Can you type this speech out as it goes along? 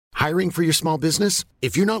Hiring for your small business?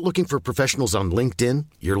 If you're not looking for professionals on LinkedIn,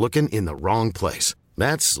 you're looking in the wrong place.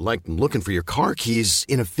 That's like looking for your car keys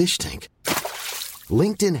in a fish tank.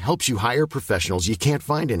 LinkedIn helps you hire professionals you can't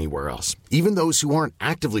find anywhere else, even those who aren't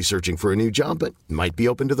actively searching for a new job but might be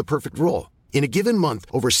open to the perfect role. In a given month,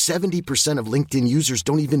 over 70% of LinkedIn users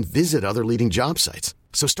don't even visit other leading job sites.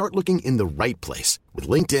 So start looking in the right place. With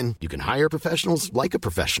LinkedIn, you can hire professionals like a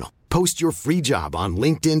professional. Post your free job on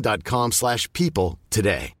linkedin.com/people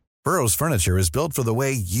today. Burrow's furniture is built for the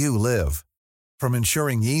way you live. From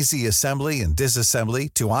ensuring easy assembly and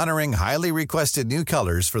disassembly to honoring highly requested new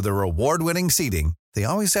colors for their award-winning seating, they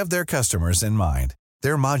always have their customers in mind.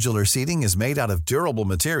 Their modular seating is made out of durable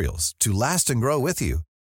materials to last and grow with you.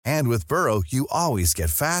 And with Burrow, you always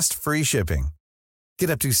get fast, free shipping.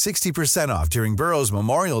 Get up to 60% off during Burrow's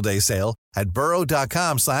Memorial Day sale at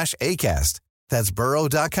burrow.com/ACAST. That's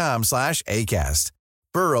burrow.com/ACAST.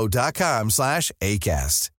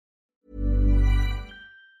 burrow.com/ACAST.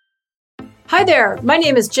 Hi there, my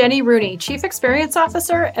name is Jenny Rooney, Chief Experience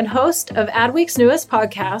Officer and host of Adweek's newest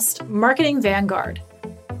podcast, Marketing Vanguard.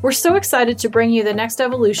 We're so excited to bring you the next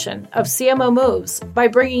evolution of CMO moves by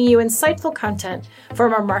bringing you insightful content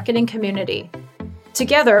from our marketing community.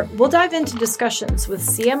 Together, we'll dive into discussions with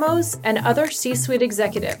CMOs and other C-suite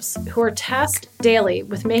executives who are tasked daily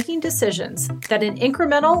with making decisions that in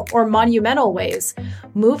incremental or monumental ways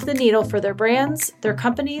move the needle for their brands, their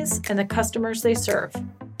companies, and the customers they serve.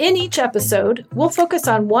 In each episode, we'll focus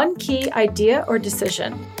on one key idea or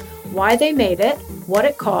decision, why they made it, what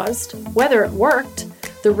it caused, whether it worked,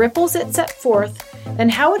 the ripples it set forth,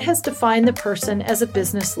 and how it has defined the person as a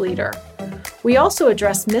business leader. We also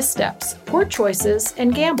address missteps, poor choices,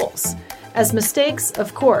 and gambles, as mistakes,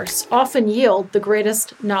 of course, often yield the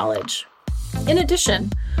greatest knowledge. In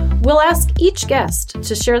addition, we'll ask each guest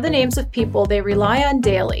to share the names of people they rely on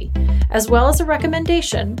daily, as well as a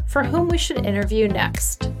recommendation for whom we should interview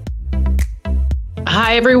next.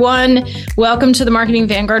 Hi, everyone. Welcome to the Marketing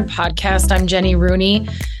Vanguard podcast. I'm Jenny Rooney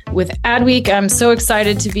with Adweek. I'm so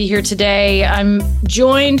excited to be here today. I'm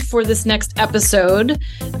joined for this next episode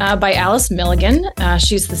by Alice Milligan.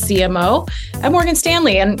 She's the CMO at Morgan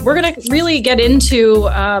Stanley. And we're going to really get into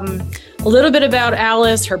a little bit about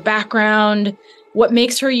Alice, her background, what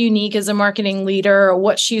makes her unique as a marketing leader,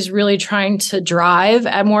 what she's really trying to drive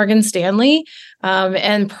at Morgan Stanley,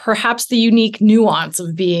 and perhaps the unique nuance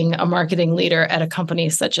of being a marketing leader at a company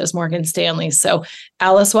such as Morgan Stanley. So,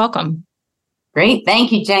 Alice, welcome. Great.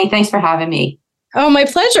 Thank you, Jenny. Thanks for having me. Oh, my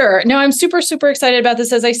pleasure. No, I'm super, super excited about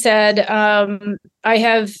this. As I said, I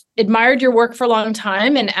have admired your work for a long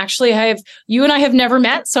time, and actually you and I have never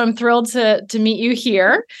met, so I'm thrilled to meet you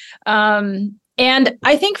here. And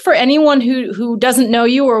I think for anyone who doesn't know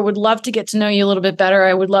you or would love to get to know you a little bit better,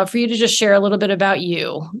 I would love for you to just share a little bit about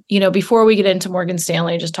you. Before we get into Morgan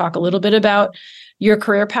Stanley, just talk a little bit about your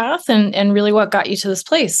career path and really what got you to this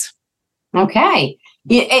place. Okay.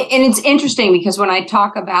 Yeah, and it's interesting because when I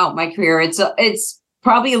talk about my career, it's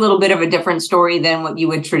probably a little bit of a different story than what you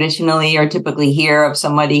would traditionally or typically hear of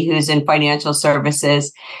somebody who's in financial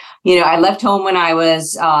services. I left home when I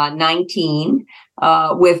was 19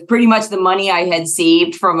 with pretty much the money I had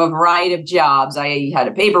saved from a variety of jobs. I had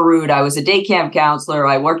a paper route. I was a day camp counselor.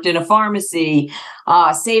 I worked in a pharmacy,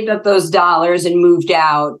 saved up those dollars and moved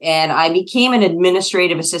out. And I became an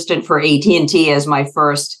administrative assistant for AT&T as my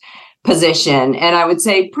first position. And I would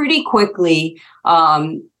say pretty quickly,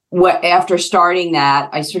 after starting that,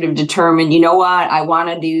 I sort of determined, I want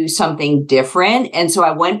to do something different. And so I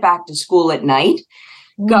went back to school at night,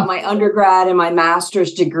 got my undergrad and my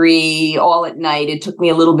master's degree all at night. It took me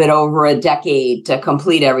a little bit over a decade to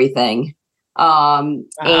complete everything. And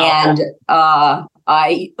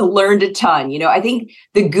I learned a ton. I think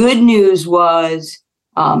the good news was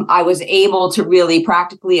I was able to really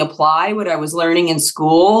practically apply what I was learning in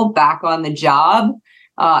school back on the job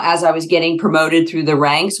as I was getting promoted through the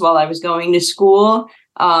ranks while I was going to school.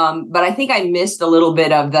 But I think I missed a little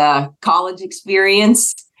bit of the college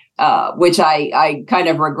experience, which I kind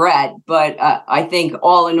of regret. But I think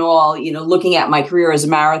all in all, looking at my career as a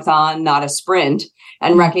marathon, not a sprint,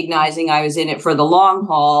 and recognizing I was in it for the long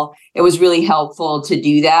haul, it was really helpful to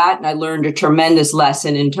do that. And I learned a tremendous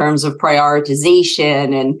lesson in terms of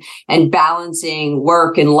prioritization and balancing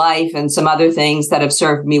work and life and some other things that have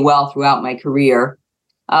served me well throughout my career.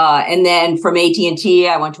 And then from AT&T,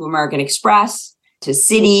 I went to American Express, to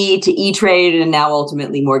Citi, to E-Trade, and now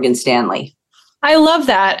ultimately Morgan Stanley. I love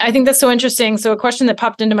that. I think that's so interesting. So a question that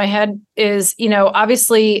popped into my head is,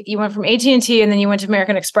 obviously you went from AT&T and then you went to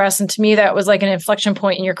American Express. And to me, that was like an inflection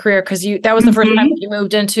point in your career because that was the first time you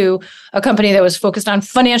moved into a company that was focused on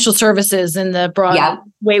financial services in the broad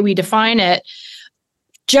way we define it.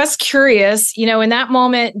 Just curious, in that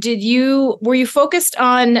moment, were you focused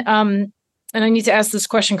on, and I need to ask this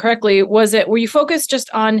question correctly, were you focused just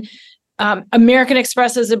on American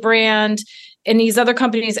Express as a brand and these other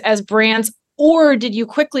companies as brands, or did you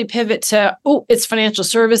quickly pivot to, it's financial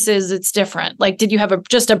services, it's different? Like, did you have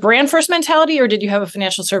just a brand first mentality, or did you have a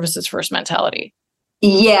financial services first mentality?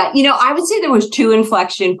 Yeah, I would say there was 2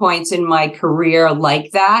 inflection points in my career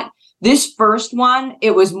like that. This first one,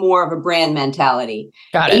 it was more of a brand mentality.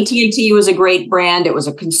 Got it. AT&T was a great brand. It was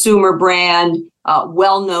a consumer brand,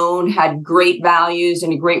 well-known, had great values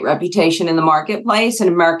and a great reputation in the marketplace. And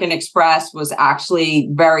American Express was actually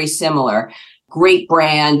very similar. Great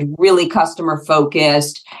brand, really customer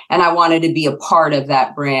focused. And I wanted to be a part of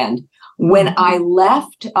that brand. When I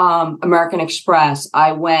left American Express,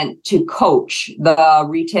 I went to Coach, the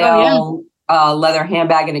retail leather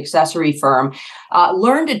handbag and accessory firm.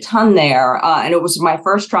 Learned a ton there. And it was my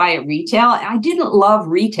first try at retail. I didn't love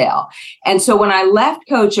retail. And so when I left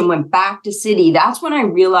Coach and went back to Citi, that's when I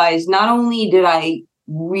realized not only did I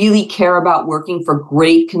really care about working for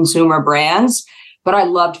great consumer brands, but I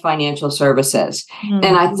loved financial services. Mm-hmm.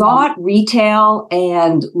 And I thought retail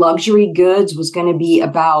and luxury goods was going to be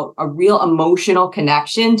about a real emotional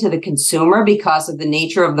connection to the consumer because of the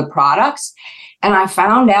nature of the products. And I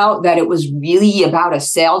found out that it was really about a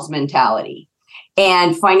sales mentality.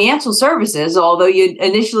 And financial services, although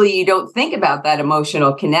you don't think about that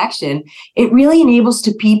emotional connection, it really enables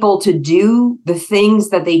people to do the things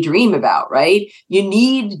that they dream about, right? You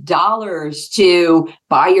need dollars to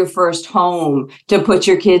buy your first home, to put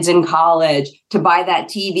your kids in college, to buy that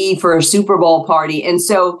TV for a Super Bowl party. And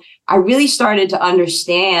so I really started to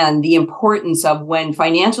understand the importance of when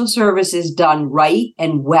financial service is done right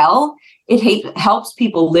and well, it helps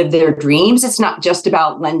people live their dreams. It's not just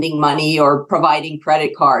about lending money or providing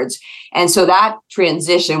credit cards. And so that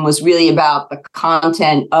transition was really about the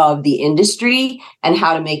content of the industry and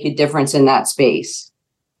how to make a difference in that space.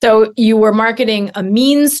 So you were marketing a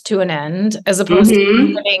means to an end as opposed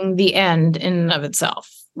to marketing the end in and of itself,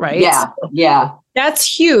 right? Yeah. That's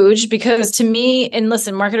huge because to me, and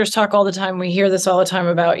listen, marketers talk all the time. We hear this all the time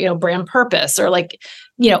about, brand purpose or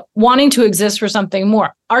wanting to exist for something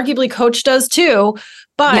more. Arguably Coach does too,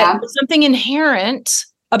 but there's something inherent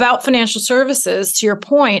about financial services, to your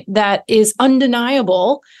point, that is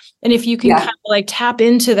undeniable. And if you can kind of tap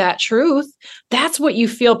into that truth, that's what you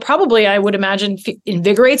feel probably, I would imagine,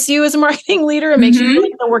 invigorates you as a marketing leader and makes you feel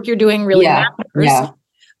like the work you're doing really matters. Yeah.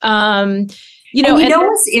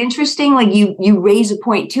 What's interesting? Like you raise a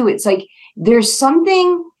point too. It's like there's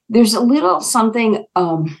a little something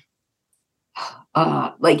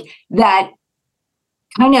like that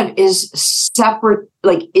kind of is separate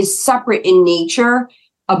in nature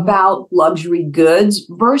about luxury goods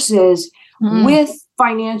versus with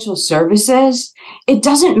financial services. It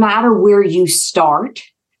doesn't matter where you start.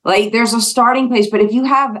 Like there's a starting place, but if you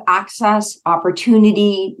have access,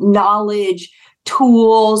 opportunity, knowledge,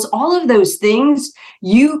 tools, all of those things,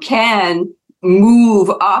 you can move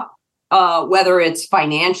up, whether it's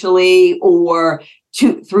financially or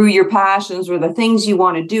through your passions or the things you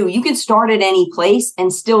want to do. You can start at any place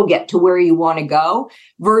and still get to where you want to go.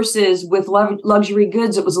 Versus with luxury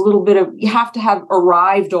goods, it was a little bit of, you have to have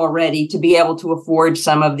arrived already to be able to afford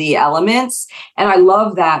some of the elements. And I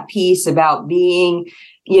love that piece about being,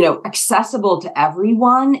 accessible to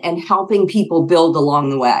everyone and helping people build along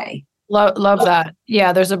the way. Love that.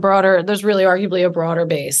 Yeah, there's really arguably a broader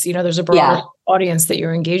base. There's a broader audience that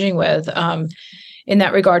you're engaging with in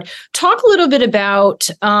that regard. Talk a little bit about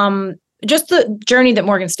just the journey that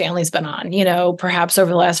Morgan Stanley's been on, perhaps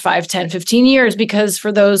over the last 5, 10, 15 years, because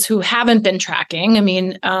for those who haven't been tracking,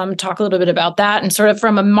 talk a little bit about that and sort of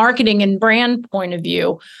from a marketing and brand point of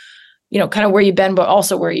view, kind of where you've been, but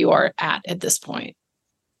also where you are at this point.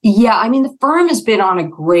 Yeah, the firm has been on a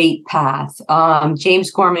great path. James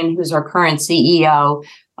Gorman, who's our current CEO,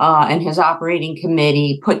 and his operating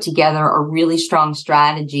committee put together a really strong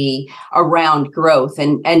strategy around growth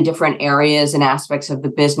and different areas and aspects of the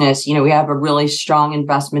business. We have a really strong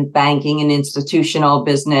investment banking and institutional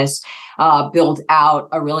business, built out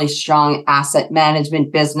a really strong asset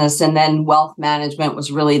management business. And then wealth management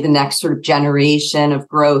was really the next sort of generation of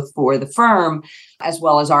growth for the firm, as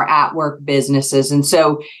well as our at-work businesses. And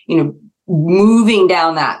so, moving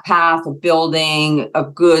down that path of building a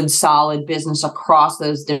good, solid business across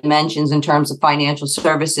those dimensions in terms of financial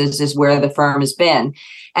services is where the firm has been.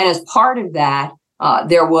 And as part of that,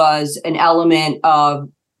 there was an element of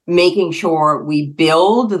making sure we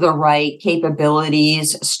build the right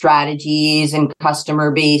capabilities, strategies, and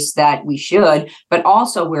customer base that we should, but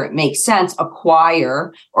also where it makes sense,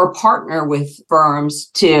 acquire or partner with firms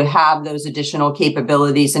to have those additional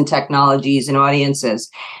capabilities and technologies and audiences.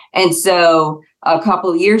 And so a couple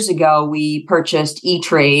of years ago, we purchased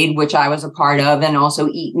E-Trade, which I was a part of, and also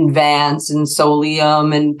Eaton Vance and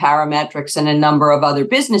Solium and Parametrics and a number of other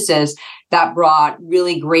businesses that brought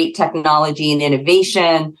really great technology and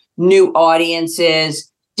innovation, new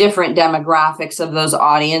audiences, different demographics of those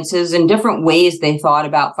audiences, and different ways they thought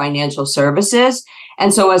about financial services.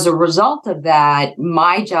 And so as a result of that,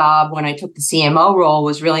 my job when I took the CMO role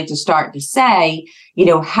was really to start to say,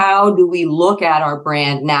 how do we look at our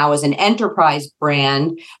brand now as an enterprise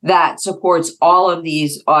brand that supports all of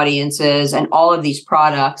these audiences and all of these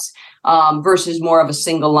products versus more of a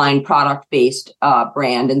single line product based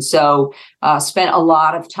brand. And so spent a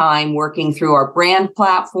lot of time working through our brand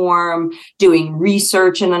platform, doing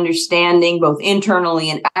research and understanding both internally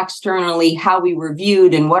and externally how we were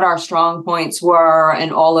viewed and what our strong points were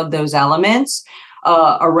and all of those elements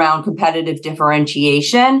around competitive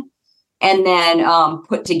differentiation. And then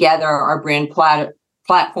put together our brand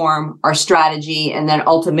platform, our strategy, and then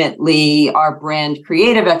ultimately our brand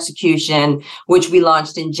creative execution, which we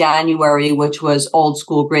launched in January, which was Old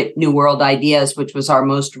School Grit, New World Ideas, which was our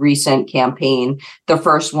most recent campaign, the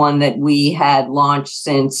first one that we had launched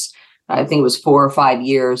since, I think it was 4 or 5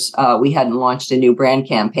 years. We hadn't launched a new brand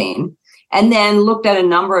campaign. And then looked at a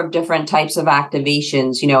number of different types of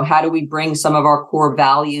activations. How do we bring some of our core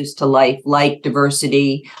values to life, like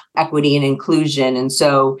diversity, equity, and inclusion? And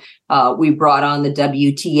so we brought on the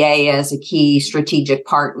WTA as a key strategic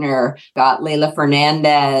partner, got Leila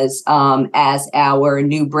Fernandez as our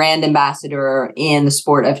new brand ambassador in the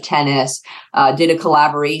sport of tennis, did a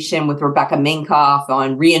collaboration with Rebecca Minkoff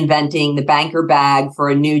on reinventing the banker bag for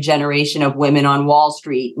a new generation of women on Wall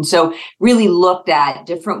Street. And so really looked at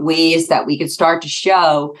different ways that we could start to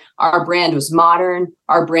show our brand was modern,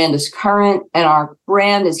 our brand is current, and our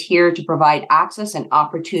brand is here to provide access and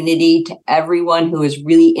opportunity to everyone who is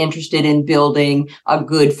really interested in building a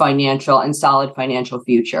good financial and solid financial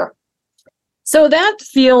future. So that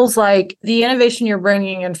feels like the innovation you're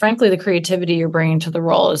bringing and frankly, the creativity you're bringing to the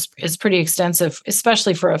role is pretty extensive,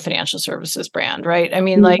 especially for a financial services brand, right? I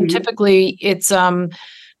mean, like typically it's,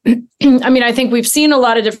 I think we've seen a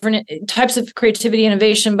lot of different types of creativity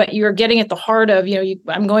innovation, but you're getting at the heart of,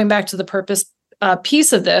 I'm going back to the purpose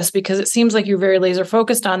piece of this because it seems like you're very laser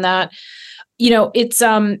focused on that.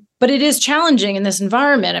 But it is challenging in this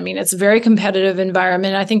environment. I mean, it's a very competitive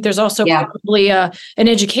environment. I think there's also probably an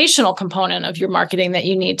educational component of your marketing that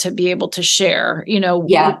you need to be able to share,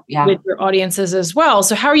 with your audiences as well.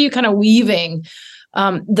 So how are you kind of weaving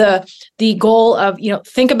the goal of,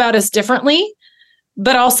 think about us differently,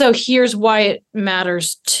 but also here's why it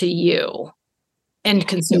matters to you and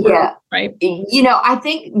consumer, right? I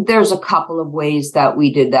think there's a couple of ways that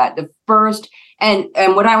we did that. The first, and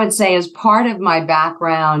what I would say is part of my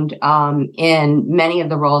background in many of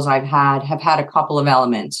the roles I've had have had a couple of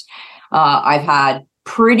elements. I've had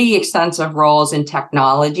pretty extensive roles in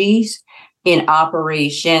technologies, in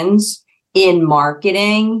operations, in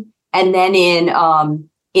marketing, and then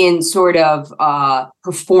in sort of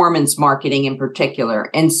performance marketing in particular.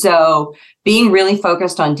 And so being really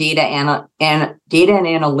focused on data and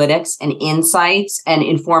analytics and insights and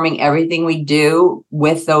informing everything we do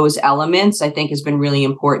with those elements, I think has been really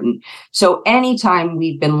important. So anytime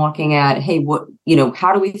we've been looking at, hey,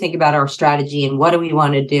 how do we think about our strategy and what do we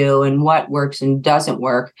want to do and what works and doesn't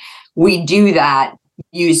work? We do that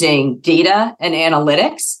using data and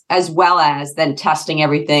analytics, as well as then testing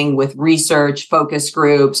everything with research, focus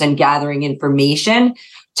groups, and gathering information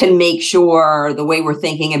to make sure the way we're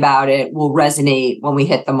thinking about it will resonate when we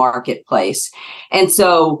hit the marketplace. And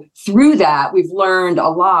so through that, we've learned a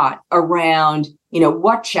lot around,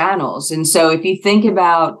 what channels. And so if you think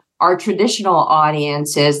about our traditional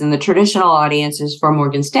audiences and the traditional audiences for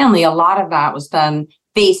Morgan Stanley, a lot of that was done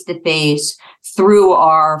face-to-face through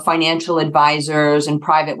our financial advisors and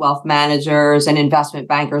private wealth managers and investment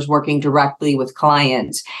bankers working directly with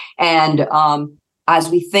clients. And as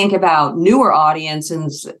we think about newer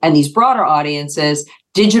audiences and these broader audiences,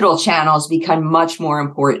 digital channels become much more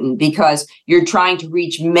important because you're trying to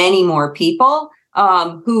reach many more people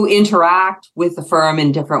who interact with the firm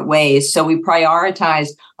in different ways. So we prioritize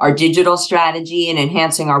our digital strategy and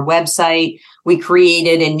enhancing our website. We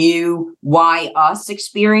created a new why us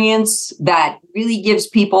experience that really gives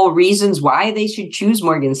people reasons why they should choose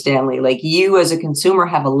Morgan Stanley. Like, you as a consumer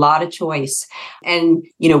have a lot of choice. And,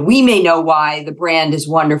 we may know why the brand is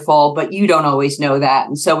wonderful, but you don't always know that.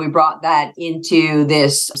 And so we brought that into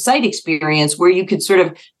this site experience where you could sort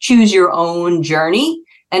of choose your own journey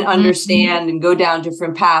and understand and go down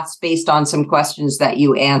different paths based on some questions that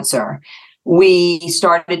you answer. We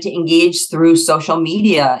started to engage through social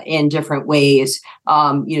media in different ways,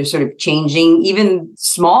 sort of changing even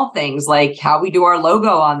small things like how we do our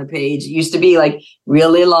logo on the page. It used to be like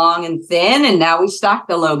really long and thin, and now we stack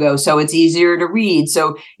the logo so it's easier to read.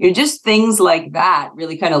 So just things like that,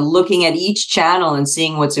 really kind of looking at each channel and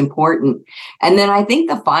seeing what's important. And then I think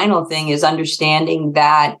the final thing is understanding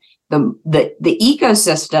that the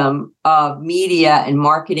ecosystem of media and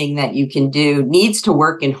marketing that you can do needs to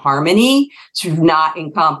work in harmony, sort of not in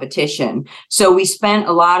competition. So we spent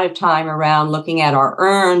a lot of time around looking at our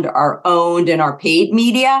earned, our owned, and our paid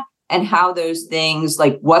media, and how those things,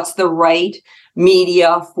 like what's the right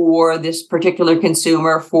media for this particular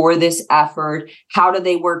consumer, for this effort? How do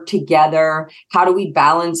they work together? How do we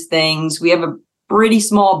balance things? We have a pretty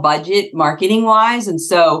small budget marketing wise. And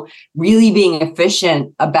so really being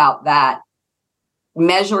efficient about that,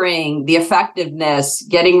 measuring the effectiveness,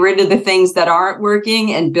 getting rid of the things that aren't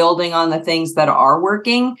working and building on the things that are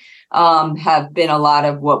working, have been a lot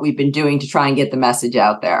of what we've been doing to try and get the message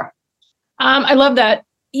out there. I love that.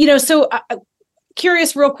 So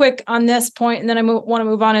curious real quick on this point, and then I want to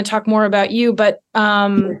move on and talk more about you, but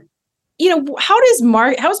sure. How is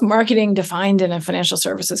marketing defined in a financial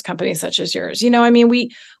services company such as yours?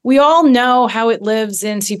 We all know how it lives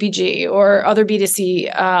in CPG or other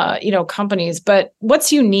B2C, companies, but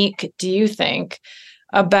what's unique, do you think,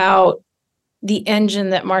 about the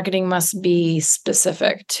engine that marketing must be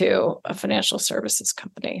specific to a financial services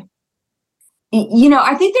company?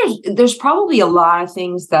 I think there's probably a lot of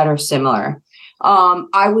things that are similar.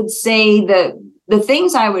 I would say that the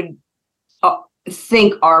things I would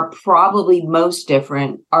think are probably most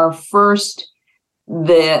different are, first,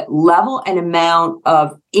 the level and amount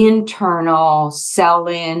of internal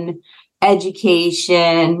sell-in,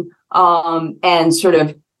 education, and sort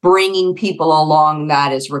of bringing people along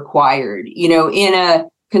that is required. In a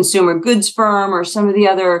consumer goods firm or some of the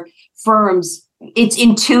other firms, it's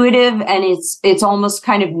intuitive and it's almost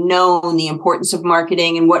kind of known the importance of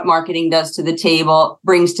marketing and what marketing brings to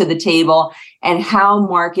the table, and how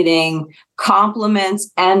marketing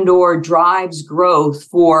complements and or drives growth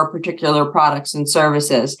for particular products and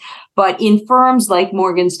services. But in firms like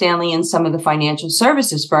Morgan Stanley and some of the financial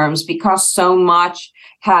services firms, because so much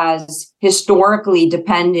has historically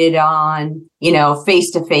depended on,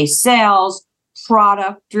 face-to-face sales,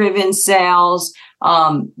 product-driven sales,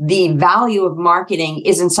 the value of marketing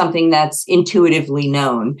isn't something that's intuitively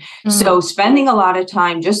known. Mm-hmm. So spending a lot of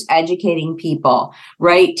time just educating people,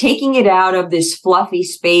 right? Taking it out of this fluffy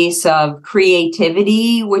space of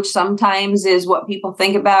creativity, which sometimes is what people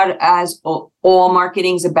think about as all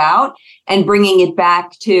marketing's about, and bringing it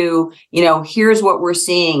back to, here's what we're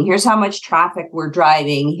seeing. Here's how much traffic we're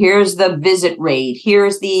driving. Here's the visit rate.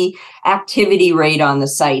 Here's the activity rate on the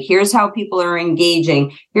site. Here's how people are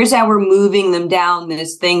engaging. Here's how we're moving them down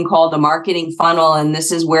this thing called a marketing funnel. And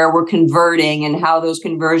this is where we're converting and how those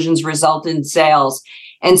conversions result in sales.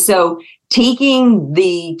 And so taking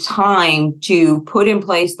the time to put in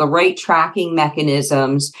place the right tracking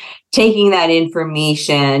mechanisms, taking that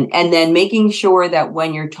information, and then making sure that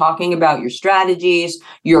when you're talking about your strategies,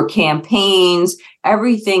 your campaigns,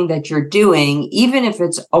 everything that you're doing, even if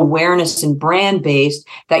it's awareness and brand based,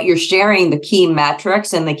 that you're sharing the key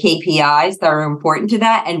metrics and the KPIs that are important to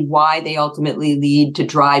that and why they ultimately lead to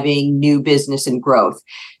driving new business and growth.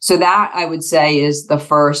 So that, I would say, is the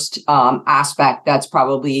first aspect that's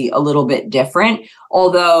probably a little bit different.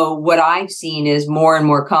 Although what I've seen is more and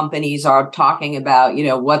more companies are talking about,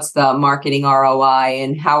 what's the marketing ROI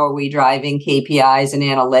and how are we driving KPIs and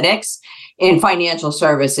analytics. In financial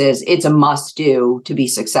services, it's a must do to be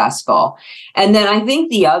successful. And then I think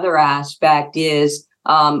the other aspect is,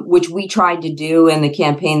 which we tried to do in the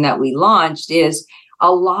campaign that we launched, is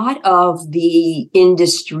a lot of the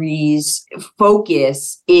industry's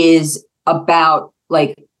focus is about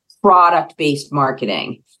like product-based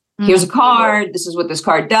marketing. Mm-hmm. Here's a card. This is what this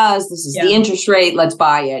card does. This is the interest rate. Let's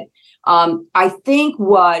buy it. I think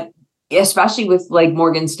especially with like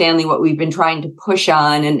Morgan Stanley, what we've been trying to push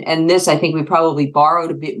on, and this, I think we probably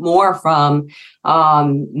borrowed a bit more from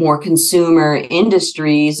more consumer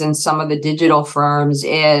industries and some of the digital firms,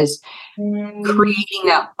 is creating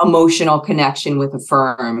that emotional connection with a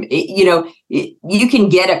firm. You can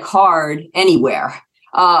get a card anywhere.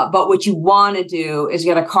 But what you want to do is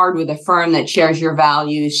get a card with a firm that shares your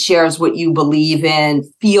values, shares what you believe in,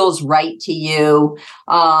 feels right to you,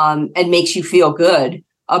 and makes you feel good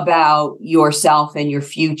about yourself and your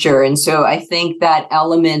future. And so I think that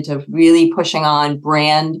element of really pushing on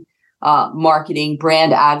brand marketing,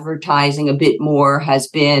 brand advertising a bit more has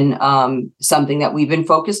been something that we've been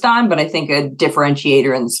focused on, but I think a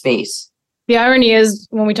differentiator in the space. The irony is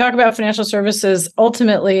when we talk about financial services,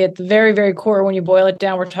 ultimately at the very, very core, when you boil it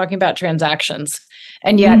down, we're talking about transactions.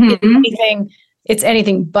 And yet it's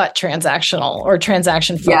anything but transactional or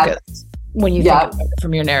transaction focused when you think about it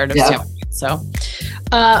from your narrative standpoint. So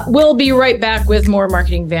we'll be right back with more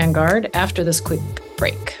Marketing Vanguard after this quick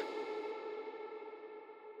break.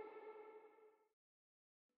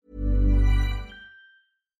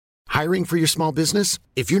 Hiring for your small business?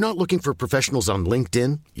 If you're not looking for professionals on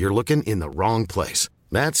LinkedIn, you're looking in the wrong place.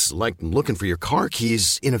 That's like looking for your car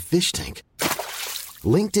keys in a fish tank.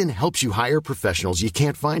 LinkedIn helps you hire professionals you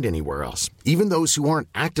can't find anywhere else, even those who aren't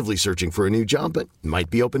actively searching for a new job but might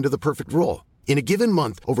be open to the perfect role. In a given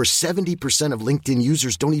month, over 70% of LinkedIn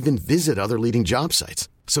users don't even visit other leading job sites.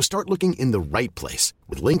 So start looking in the right place.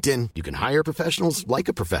 With LinkedIn, you can hire professionals like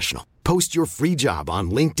a professional. Post your free job on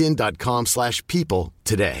linkedin.com/people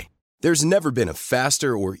today. There's never been a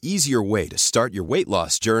faster or easier way to start your weight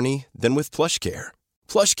loss journey than with PlushCare.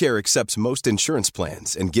 PlushCare accepts most insurance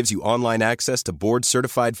plans and gives you online access to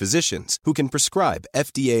board-certified physicians who can prescribe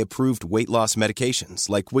FDA-approved weight loss medications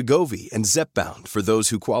like Wegovy and Zepbound for those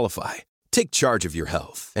who qualify. Take charge of your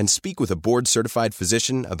health and speak with a board-certified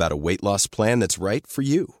physician about a weight loss plan that's right for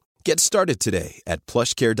you. Get started today at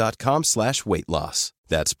plushcare.com/weight loss.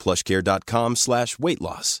 That's plushcare.com/weight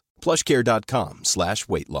loss.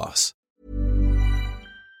 plushcare.com/weight loss.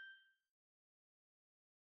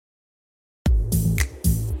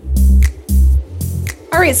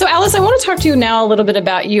 All right. So Alice, I want to talk to you now a little bit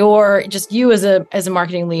about you as a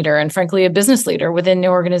marketing leader and frankly, a business leader within the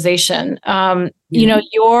organization. You know,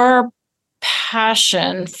 your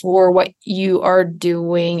passion for what you are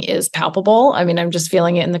doing is palpable. I mean, I'm just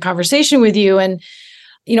feeling it in the conversation with you. And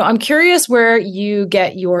you know, I'm curious where you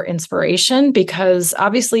get your inspiration, because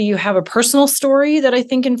obviously you have a personal story that I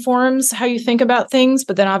think informs how you think about things,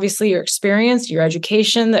 but then obviously your experience, your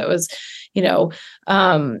education that was, you know,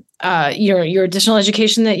 your additional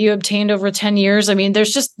education that you obtained over 10 years. I mean,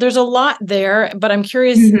 there's a lot there, but I'm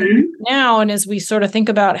curious now. And as we sort of think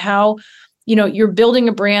about how, you know, you're building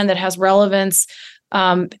a brand that has relevance,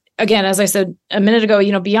 again, as I said a minute ago,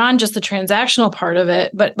 you know, beyond just the transactional part of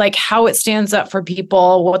it, but like how it stands up for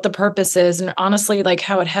people, what the purpose is, and honestly, like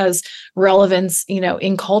how it has relevance, you know,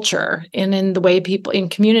 in culture and in the way people in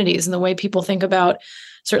communities and the way people think about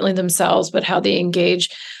certainly themselves, but how they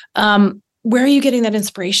engage. Where are you getting that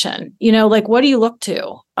inspiration? You know, like what do you look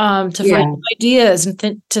to find ideas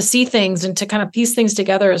and to see things and to kind of piece things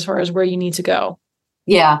together as far as where you need to go?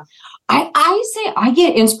 Yeah. I say I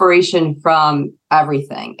get inspiration from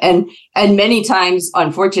everything. And many times,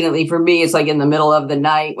 unfortunately for me, it's like in the middle of the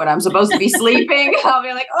night when I'm supposed to be sleeping. I'll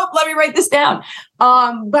be like, oh, let me write this down.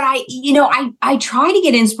 But I try to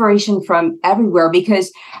get inspiration from everywhere,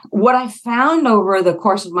 because what I found over the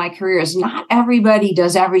course of my career is not everybody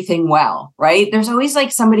does everything well, right? There's always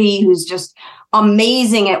like somebody who's just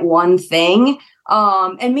amazing at one thing.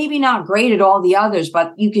 And maybe not great at all the others,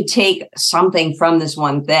 but you could take something from this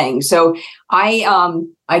one thing. So I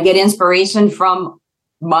get inspiration from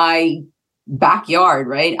my backyard,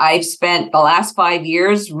 right? I've spent the last 5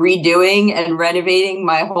 years redoing and renovating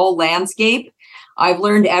my whole landscape. I've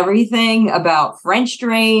learned everything about French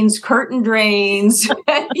drains, curtain drains,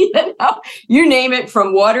 you name it,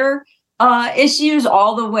 from water issues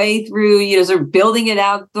all the way through, sort of building an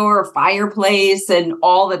outdoor fireplace and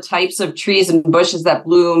all the types of trees and bushes that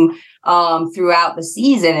bloom throughout the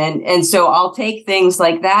season. And so I'll take things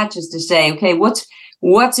like that just to say, okay, what's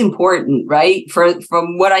important, right?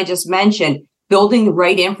 From what I just mentioned, building the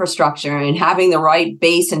right infrastructure and having the right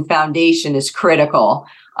base and foundation is critical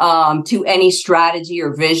to any strategy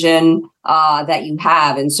or vision that you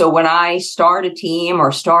have. And so when I start a team or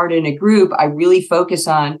start in a group, I really focus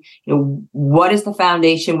on, what is the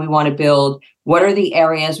foundation we want to build? What are the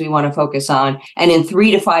areas we want to focus on? And in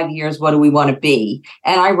 3 to 5 years, what do we want to be?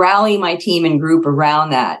 And I rally my team and group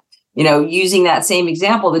around that. Using that same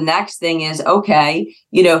example, the next thing is, okay,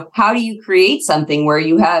 how do you create something where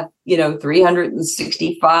you have,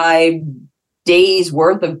 365 days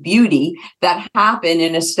worth of beauty that happen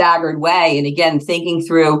in a staggered way? And again, thinking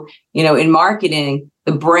through, in marketing,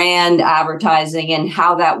 the brand advertising and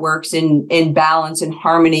how that works in balance and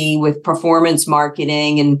harmony with performance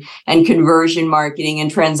marketing and conversion marketing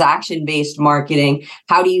and transaction-based marketing.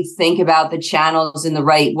 How do you think about the channels in the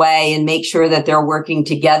right way and make sure that they're working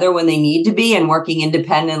together when they need to be and working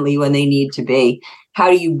independently when they need to be? How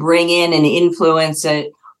do you bring in and influence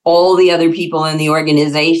all the other people in the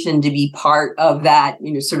organization to be part of that,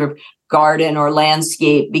 sort of garden or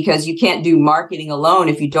landscape? Because you can't do marketing alone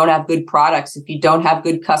if you don't have good products, if you don't have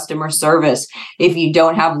good customer service, if you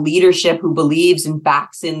don't have leadership who believes and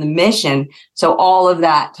backs in the mission. So all of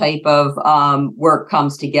that type of work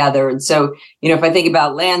comes together. And so, if I think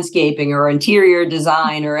about landscaping or interior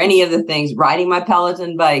design or any of the things, riding my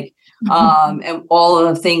Peloton bike, and all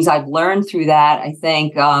of the things I've learned through that, I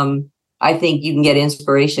think you can get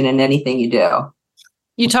inspiration in anything you do.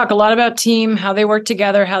 You talk a lot about team, how they work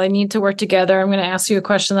together, how they need to work together. I'm going to ask you a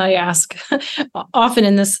question that I ask often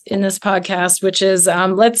in this podcast, which is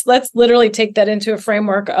let's literally take that into a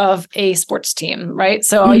framework of a sports team, right?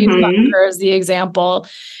 So I'll use soccer as the example.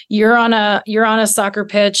 You're on a soccer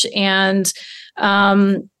pitch, and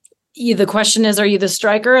the question is, are you the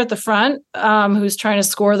striker at the front who's trying to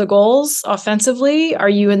score the goals offensively? Are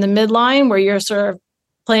you in the midline where you're sort of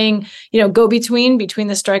playing, go between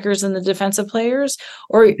the strikers and the defensive players?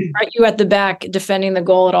 Or are you at the back defending the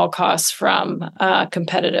goal at all costs from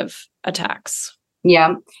competitive attacks?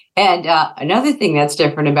 Yeah. And another thing that's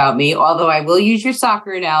different about me, although I will use your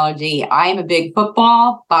soccer analogy, I am a big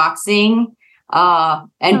football, boxing,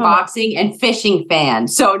 boxing and fishing fan.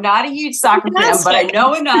 So not a huge soccer fan, but I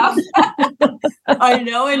know enough. I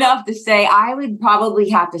know enough to say I would probably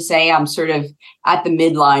have to say I'm sort of at the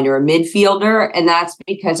midline or a midfielder. And that's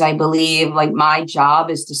because I believe my job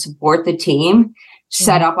is to support the team,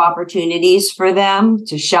 set up opportunities for them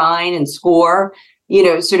to shine and score,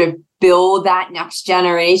 sort of build that next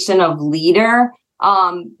generation of leader.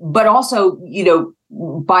 But also,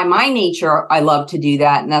 by my nature, I love to do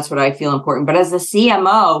that. And that's what I feel important. But as a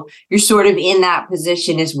CMO, you're sort of in that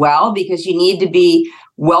position as well, because you need to be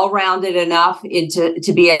well-rounded enough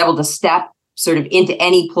to be able to step sort of into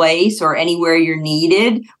any place or anywhere you're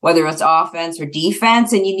needed, whether it's offense or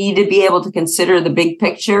defense. And you need to be able to consider the big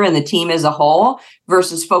picture and the team as a whole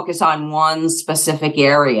versus focus on one specific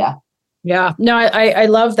area. Yeah, no, I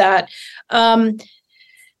love that.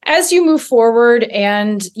 As you move forward,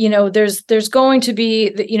 and there's going to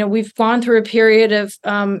be, we've gone through a period of,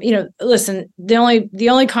 listen, the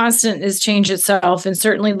only constant is change itself, and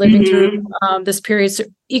certainly living through this period,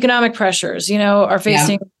 economic pressures, are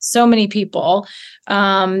facing so many people.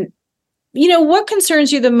 What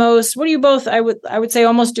concerns you the most? What do you both? I would say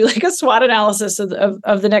almost do like a SWOT analysis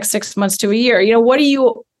of the next 6 months to a year. What are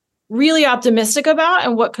you really optimistic about,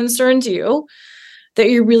 and what concerns you that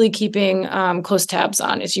you're really keeping close tabs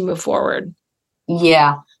on as you move forward?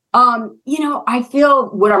 Yeah. I feel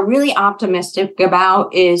what I'm really optimistic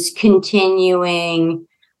about is continuing,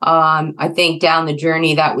 I think, down the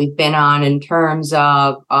journey that we've been on in terms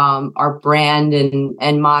of our brand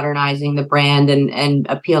and modernizing the brand and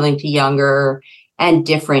appealing to younger and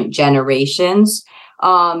different generations.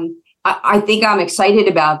 I think I'm excited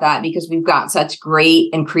about that because we've got such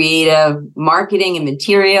great and creative marketing and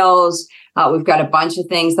materials. We've got a bunch of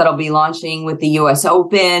things that'll be launching with the US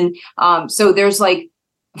Open. So there's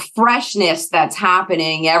freshness that's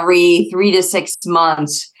happening every 3 to 6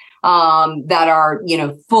 months that are,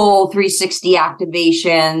 full 360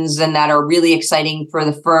 activations and that are really exciting for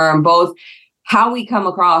the firm, both how we come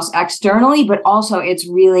across externally, but also it's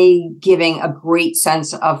really giving a great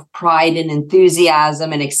sense of pride and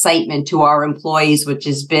enthusiasm and excitement to our employees, which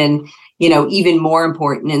has been even more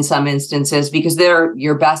important in some instances because they're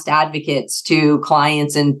your best advocates to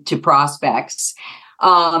clients and to prospects.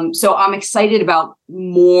 So I'm excited about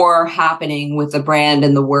more happening with the brand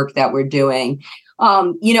and the work that we're doing.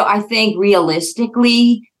 I think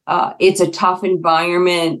realistically, it's a tough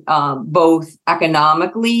environment, both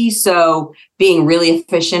economically. So being really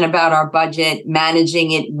efficient about our budget,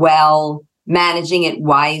 managing it well, managing it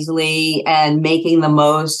wisely, and making the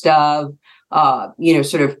most of,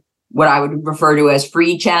 sort of what I would refer to as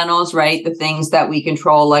free channels, right? The things that we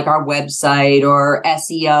control, like our website or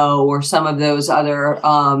SEO or some of those other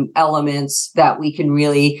elements that we can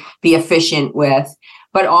really be efficient with.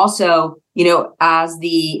 But also, as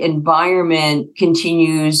the environment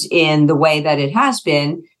continues in the way that it has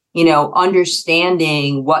been,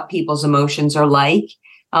 understanding what people's emotions are like,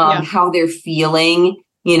 how they're feeling,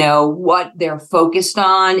 what they're focused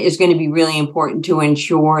on is going to be really important to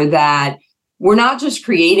ensure that we're not just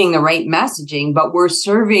creating the right messaging, but we're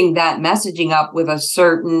serving that messaging up with a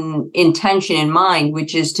certain intention in mind,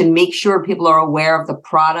 which is to make sure people are aware of the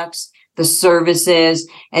products, the services,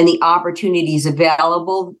 and the opportunities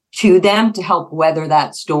available to them to help weather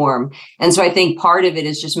that storm. And so I think part of it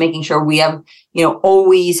is just making sure we have,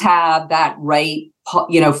 always have that right,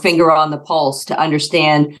 finger on the pulse to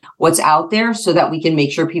understand what's out there so that we can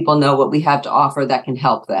make sure people know what we have to offer that can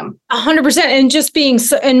help them. 100%. And just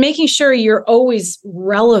and making sure you're always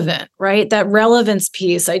relevant, right? That relevance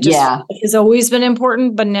piece, has always been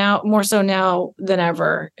important, but now more so now than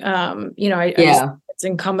ever. It's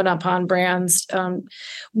incumbent upon brands.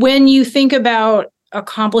 When you think about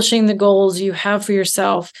accomplishing the goals you have for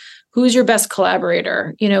yourself, who's your best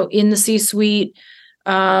collaborator, in the C-suite?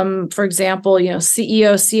 For example,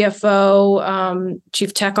 CEO, CFO,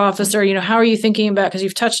 chief tech officer, how are you thinking about, because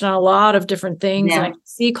you've touched on a lot of different things, and I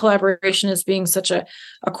see collaboration as being such a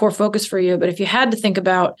core focus for you. But if you had to think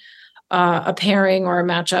about a pairing or a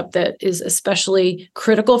matchup that is especially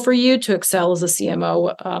critical for you to excel as a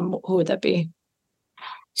CMO, who would that be?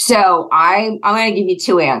 So I'm going to give you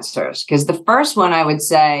two answers, because the first one I would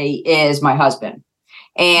say is my husband.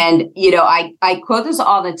 And, I quote this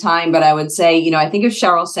all the time, but I would say, I think of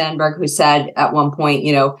Sheryl Sandberg, who said at one point,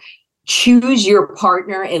 choose your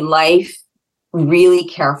partner in life really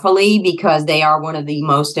carefully, because they are one of the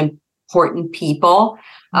most important people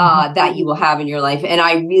that you will have in your life. And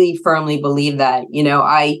I really firmly believe that,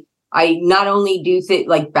 I not only do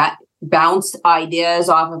bounce ideas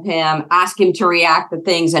off of him, ask him to react to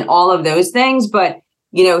things and all of those things. But,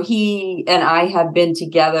 he and I have been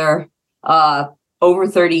together over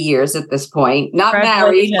 30 years at this point, not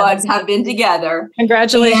married, but have been together.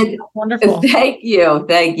 Congratulations. And wonderful. Thank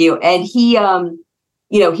you. And he,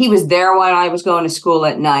 he was there while I was going to school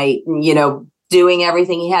at night, and, doing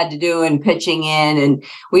everything he had to do and pitching in. And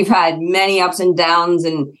we've had many ups and downs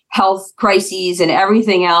and health crises and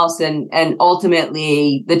everything else. And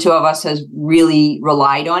ultimately the two of us has really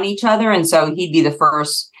relied on each other. And so he'd be the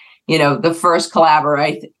first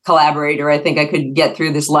collaborator I think I could get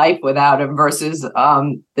through this life without him versus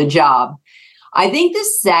the job. I think the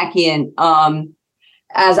second,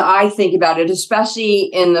 as I think about it, especially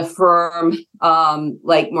in the firm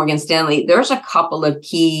like Morgan Stanley, there's a couple of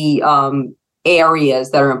key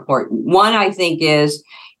areas that are important. One, I think, is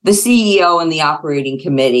the CEO and the operating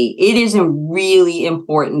committee. It is really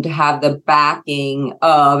important to have the backing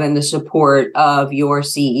of and the support of your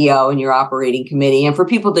CEO and your operating committee, and for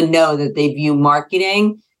people to know that they view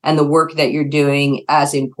marketing and the work that you're doing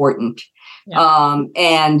as important. Yeah.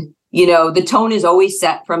 The tone is always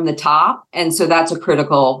set from the top. And so that's a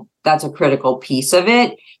critical piece of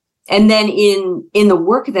it. And then in the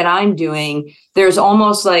work that I'm doing, there's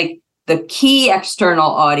almost like the key external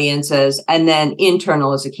audiences, and then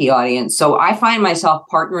internal is a key audience. So I find myself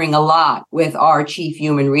partnering a lot with our chief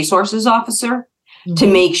human resources officer to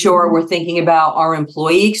make sure we're thinking about our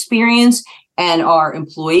employee experience and our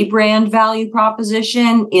employee brand value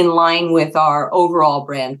proposition in line with our overall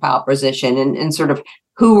brand proposition, and sort of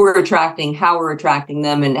who we're attracting, how we're attracting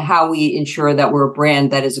them, and how we ensure that we're a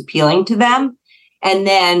brand that is appealing to them. And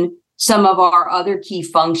then some of our other key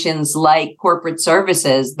functions like corporate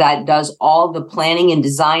services that does all the planning and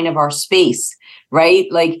design of our space, right?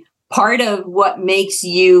 Like part of what makes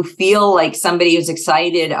you feel like somebody who's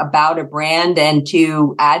excited about a brand and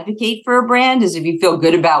to advocate for a brand is if you feel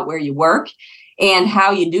good about where you work and how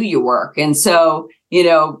you do your work. And so,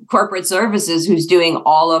 corporate services, who's doing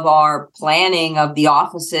all of our planning of the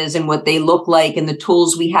offices and what they look like and the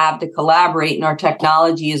tools we have to collaborate, and our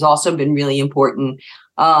technology has also been really important.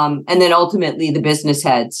 And then ultimately the business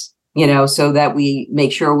heads, so that we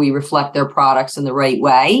make sure we reflect their products in the right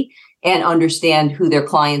way and understand who their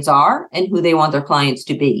clients are and who they want their clients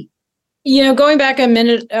to be. Going back a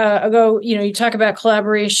minute ago, you talk about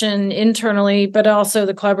collaboration internally, but also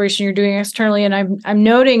the collaboration you're doing externally. And I'm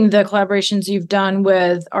noting the collaborations you've done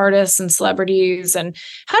with artists and celebrities. And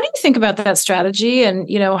how do you think about that strategy? And,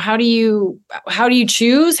 how do you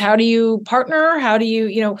choose? How do you partner? How do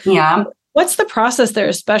you, what's the process there,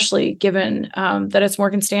 especially given that it's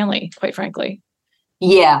Morgan Stanley, quite frankly?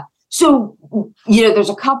 Yeah. So,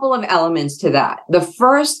 there's a couple of elements to that. The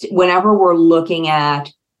first, whenever we're looking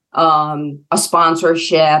at a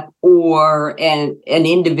sponsorship or an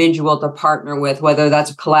individual to partner with, whether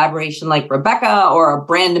that's a collaboration like Rebecca or a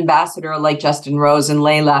brand ambassador like Justin Rose and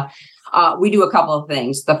Layla, we do a couple of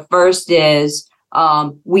things. The first is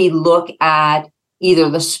we look at either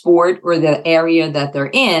the sport or the area that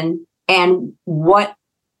they're in, and what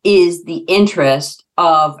is the interest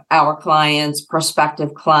of our clients,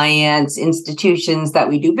 prospective clients, institutions that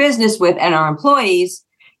we do business with, and our employees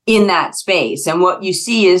in that space. And what you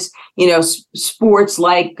see is, sports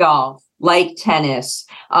like golf, like tennis,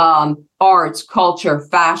 arts, culture,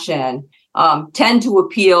 fashion, tend to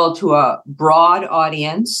appeal to a broad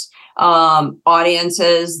audience,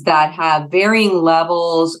 audiences that have varying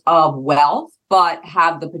levels of wealth, but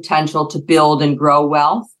have the potential to build and grow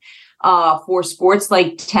wealth. For sports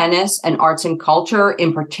like tennis and arts and culture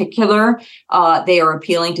in particular, they are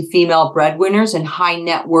appealing to female breadwinners and high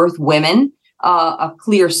net worth women, a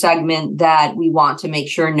clear segment that we want to make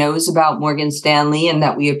sure knows about Morgan Stanley and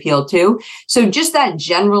that we appeal to. So just that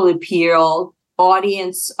general appeal,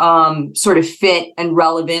 audience sort of fit and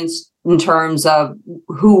relevance in terms of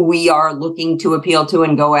who we are looking to appeal to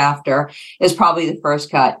and go after is probably the first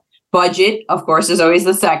cut. Budget, of course, is always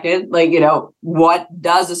the second. Like, what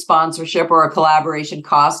does a sponsorship or a collaboration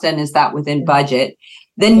cost, and is that within budget?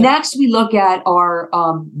 Then next, we look at our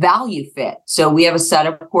value fit. So we have a set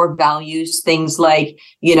of core values, things like,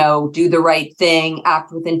 do the right thing,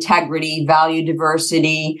 act with integrity, value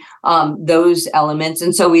diversity, those elements.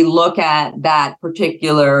 And so we look at that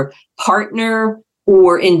particular partner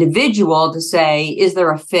or individual to say, is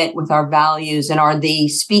there a fit with our values, and are they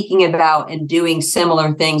speaking about and doing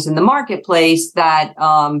similar things in the marketplace that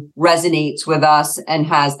resonates with us and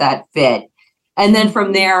has that fit? And then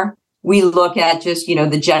from there, we look at just,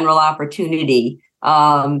 the general opportunity.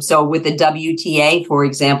 So with the WTA, for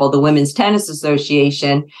example, the Women's Tennis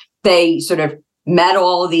Association, they sort of met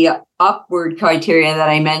all the upward criteria that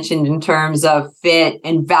I mentioned in terms of fit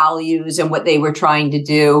and values and what they were trying to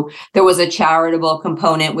do. There was a charitable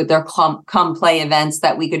component with their come play events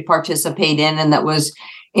that we could participate in, and that was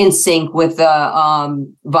in sync with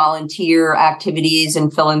the volunteer activities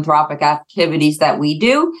and philanthropic activities that we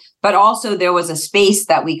do. But also there was a space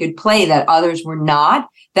that we could play that others were not,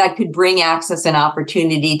 that could bring access and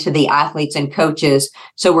opportunity to the athletes and coaches.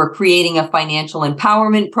 So we're creating a financial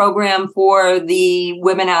empowerment program for the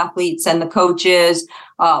women athletes and the coaches.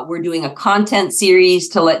 We're doing a content series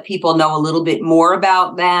to let people know a little bit more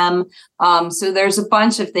about them. So there's a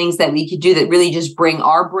bunch of things that we could do that really just bring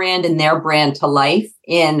our brand and their brand to life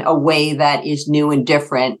in a way that is new and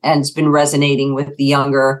different, and it's been resonating with the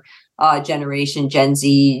younger generation, Gen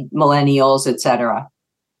Z, millennials, et cetera.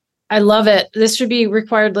 I love it. This should be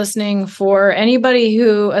required listening for anybody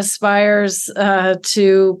who aspires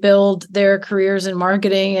to build their careers in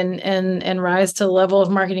marketing and rise to the level of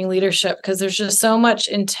marketing leadership, because there's just so much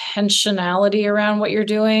intentionality around what you're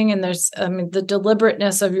doing. And the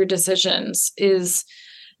deliberateness of your decisions is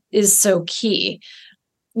so key,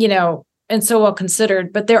 and so well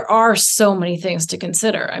considered. But there are so many things to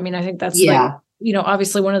consider. I think that's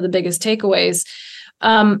obviously one of the biggest takeaways.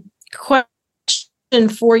 Question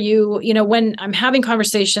for you, when I'm having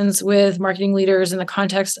conversations with marketing leaders in the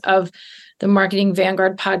context of the Marketing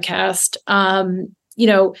Vanguard podcast,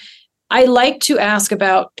 I like to ask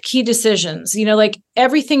about key decisions. Like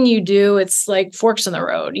everything you do, it's like forks in the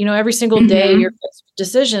road. Every single day you're faced with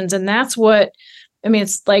decisions, and that's what.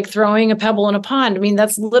 It's like throwing a pebble in a pond.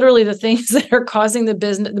 That's literally the things that are causing the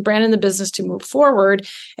brand and the business to move forward.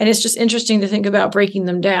 And it's just interesting to think about breaking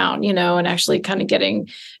them down, and actually kind of getting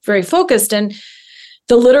very focused. And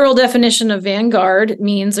the literal definition of Vanguard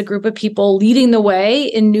means a group of people leading the way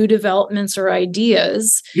in new developments or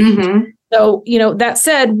ideas. So, that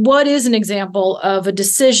said, what is an example of a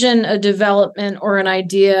decision, a development, or an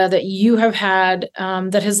idea that you have had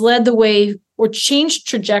that has led the way or changed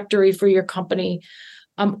trajectory for your company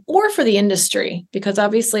or for the industry? Because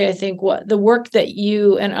obviously, I think what the work that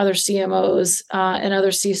you and other CMOs and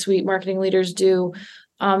other C-suite marketing leaders do,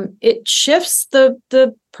 it shifts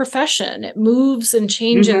the profession. It moves and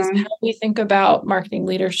changes how we think about marketing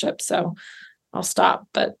leadership. So I'll stop,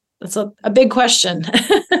 but that's a big question.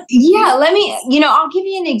 Yeah, let me, I'll give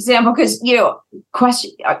you an example, because,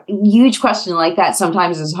 a huge question like that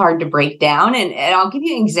sometimes is hard to break down. And I'll give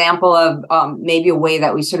you an example of maybe a way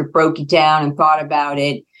that we sort of broke it down and thought about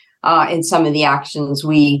it in some of the actions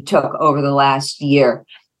we took over the last year.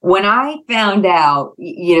 When I found out,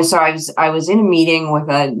 so I was in a meeting with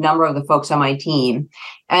a number of the folks on my team,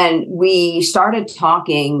 and we started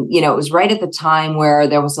talking, it was right at the time where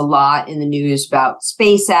there was a lot in the news about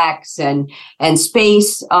SpaceX and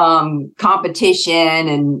space competition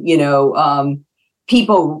and,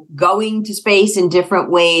 people going to space in different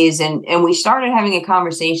ways. And we started having a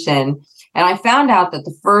conversation. And I found out that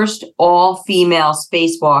the first all-female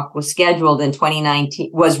spacewalk was rescheduled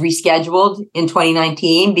in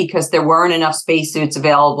 2019 because there weren't enough spacesuits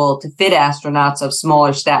available to fit astronauts of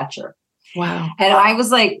smaller stature. Wow. And I was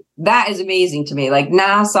like, that is amazing to me. Like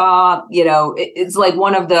NASA, it's like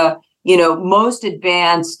one of the, most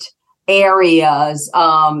advanced areas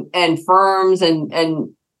and firms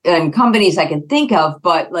and companies I can think of,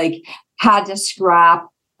 but like had to scrap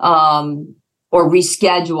or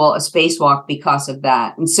reschedule a spacewalk because of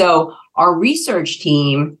that. And so our research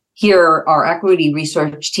team here, our equity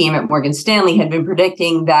research team at Morgan Stanley, had been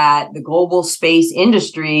predicting that the global space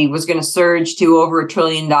industry was going to surge to over $1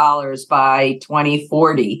 trillion by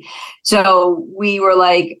 2040. So we were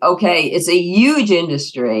like, okay, it's a huge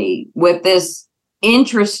industry with this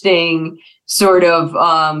interesting sort of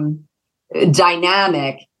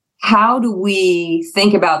dynamic. How do we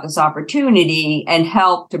think about this opportunity and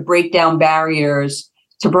help to break down barriers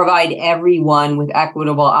to provide everyone with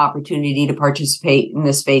equitable opportunity to participate in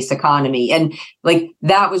the space economy? And like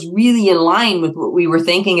that was really in line with what we were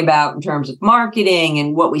thinking about in terms of marketing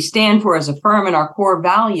and what we stand for as a firm and our core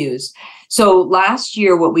values. So last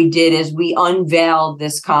year, what we did is we unveiled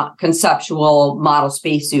this conceptual model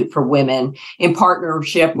spacesuit for women in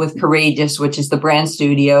partnership with Courageous, which is the brand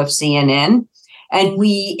studio of CNN. And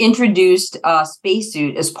we introduced a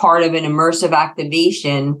spacesuit as part of an immersive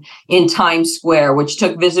activation in Times Square, which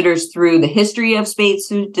took visitors through the history of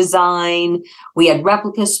spacesuit design. We had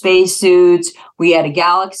replica spacesuits. We had a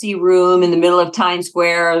galaxy room in the middle of Times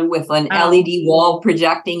Square with an LED wall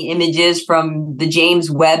projecting images from the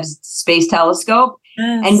James Webb Space Telescope.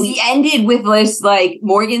 Yes. And we ended with this like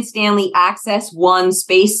Morgan Stanley Access One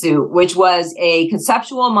spacesuit, which was a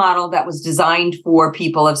conceptual model that was designed for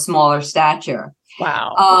people of smaller stature.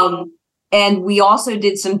 Wow. And we also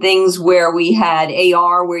did some things where we had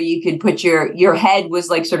AR where you could put your head was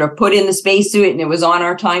like sort of put in the spacesuit and it was on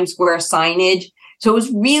our Times Square signage. So it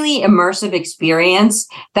was really immersive experience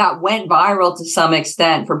that went viral to some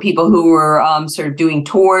extent for people who were sort of doing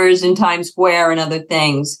tours in Times Square and other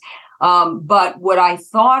things. But what I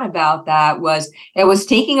thought about that was it was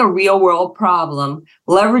taking a real world problem,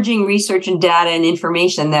 leveraging research and data and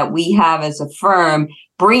information that we have as a firm,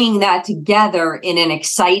 bringing that together in an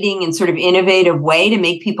exciting and sort of innovative way to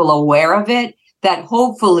make people aware of it, that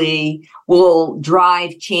hopefully will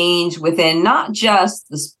drive change within not just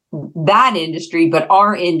that industry, but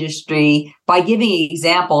our industry by giving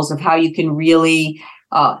examples of how you can really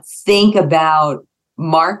think about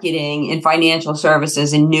marketing in financial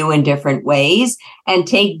services in new and different ways and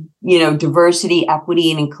take, diversity,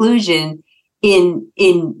 equity, and inclusion in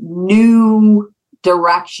new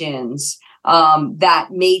directions that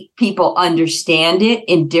make people understand it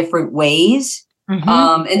in different ways.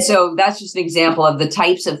 Mm-hmm. And so that's just an example of the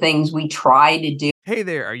types of things we try to do. Hey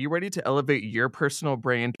there, are you ready to elevate your personal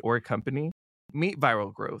brand or company? Meet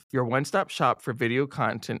Viral Growth, your one-stop shop for video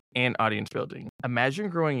content and audience building. Imagine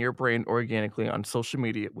growing your brand organically on social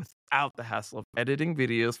media without the hassle of editing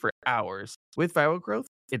videos for hours. With Viral Growth,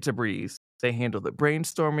 it's a breeze. They handle the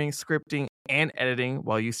brainstorming, scripting, and editing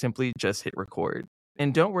while you simply just hit record.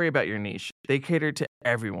 And don't worry about your niche. They cater to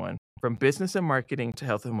everyone, from business and marketing to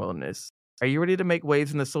health and wellness. Are you ready to make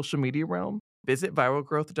waves in the social media realm? Visit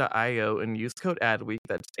viralgrowth.io and use code ADWEEK,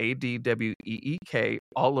 that's ADWEEK,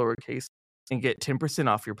 all lowercase, and get 10%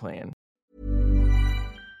 off your plan.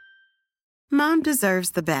 Mom deserves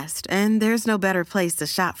the best, and there's no better place to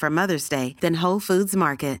shop for Mother's Day than Whole Foods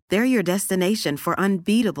Market. They're your destination for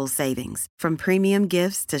unbeatable savings, from premium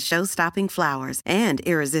gifts to show-stopping flowers and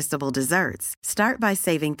irresistible desserts. Start by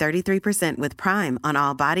saving 33% with Prime on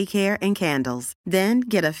all body care and candles. Then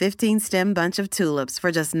get a 15-stem bunch of tulips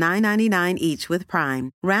for just $9.99 each with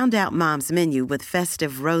Prime. Round out Mom's menu with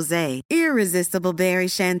festive rosé, irresistible berry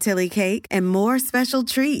chantilly cake, and more special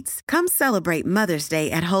treats. Come celebrate Mother's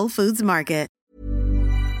Day at Whole Foods Market.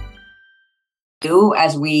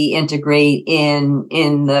 As we integrate in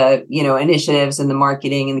the initiatives and the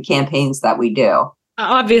marketing and the campaigns that we do.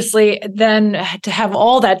 Obviously, then to have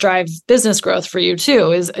all that drive business growth for you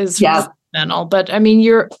too is fundamental. But I mean,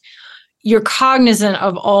 you're cognizant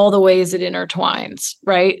of all the ways it intertwines,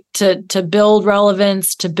 right? To build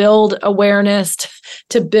relevance, to build awareness,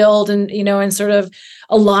 to build and sort of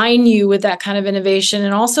align you with that kind of innovation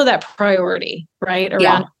and also that priority, right?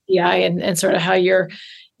 Around DI and sort of how you're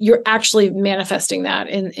actually manifesting that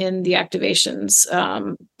in the activations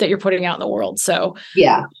that you're putting out in the world. So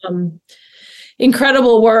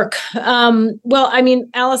incredible work. Well, I mean,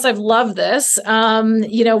 Alice, I've loved this.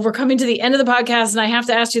 We're coming to the end of the podcast and I have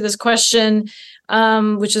to ask you this question,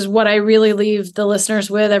 which is what I really leave the listeners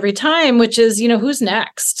with every time, which is, who's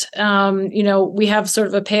next? We have sort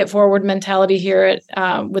of a pay it forward mentality here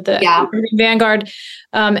at with the Vanguard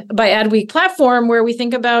by Adweek platform, where we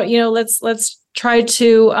think about, let's try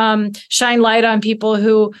to shine light on people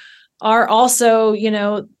who are also,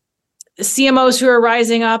 CMOs who are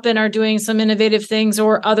rising up and are doing some innovative things,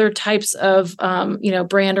 or other types of,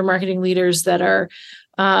 brand or marketing leaders that are,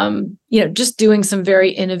 just doing some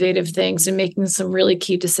very innovative things and making some really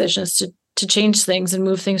key decisions to change things and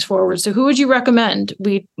move things forward. So who would you recommend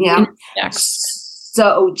we next?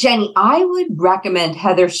 So, Jenny, I would recommend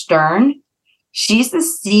Heather Stern. She's the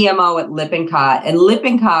CMO at Lippincott, and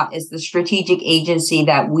Lippincott is the strategic agency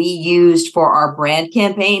that we used for our brand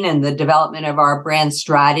campaign and the development of our brand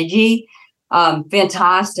strategy.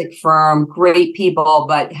 Fantastic firm, great people,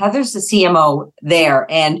 but Heather's the CMO there.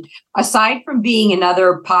 And aside from being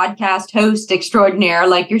another podcast host extraordinaire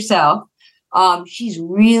like yourself, she's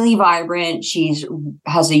really vibrant.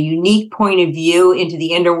 Has a unique point of view into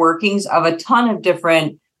the inner workings of a ton of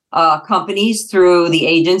different companies through the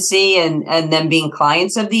agency and them being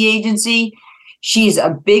clients of the agency. She's a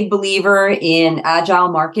big believer in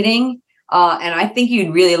agile marketing. And I think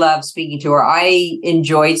you'd really love speaking to her. I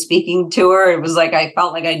enjoyed speaking to her. It was like, I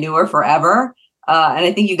felt like I knew her forever. And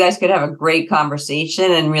I think you guys could have a great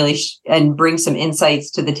conversation and really and bring some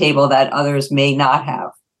insights to the table that others may not have.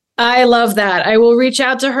 I love that. I will reach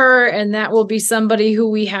out to her, and that will be somebody who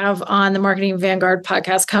we have on the Marketing Vanguard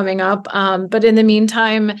podcast coming up. But in the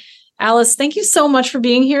meantime, Alice, thank you so much for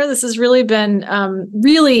being here. This has really been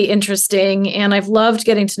really interesting, and I've loved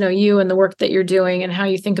getting to know you and the work that you're doing and how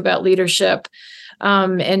you think about leadership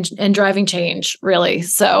and driving change, really.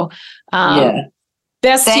 So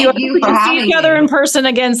best to you. We can see each other in person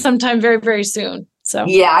again sometime very, very soon. So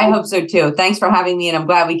yeah, I hope so too. Thanks for having me, and I'm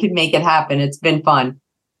glad we could make it happen. It's been fun.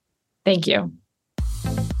 Thank you.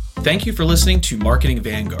 Thank you for listening to Marketing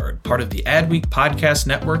Vanguard, part of the Adweek Podcast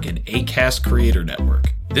Network and Acast Creator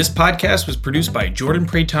Network. This podcast was produced by Jordan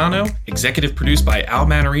Pretano, executive produced by Al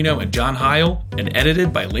Manarino and John Heil, and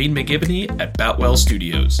edited by Lane McGibney at Boutwell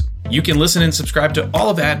Studios. You can listen and subscribe to all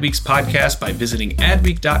of Adweek's podcasts by visiting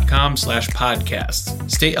adweek.com/podcasts.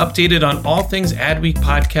 Stay updated on all things Adweek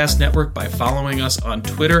Podcast Network by following us on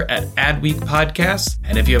Twitter at Adweek Podcasts.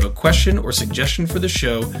 And if you have a question or suggestion for the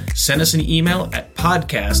show, send us an email at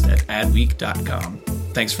podcast@adweek.com.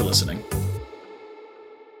 Thanks for listening.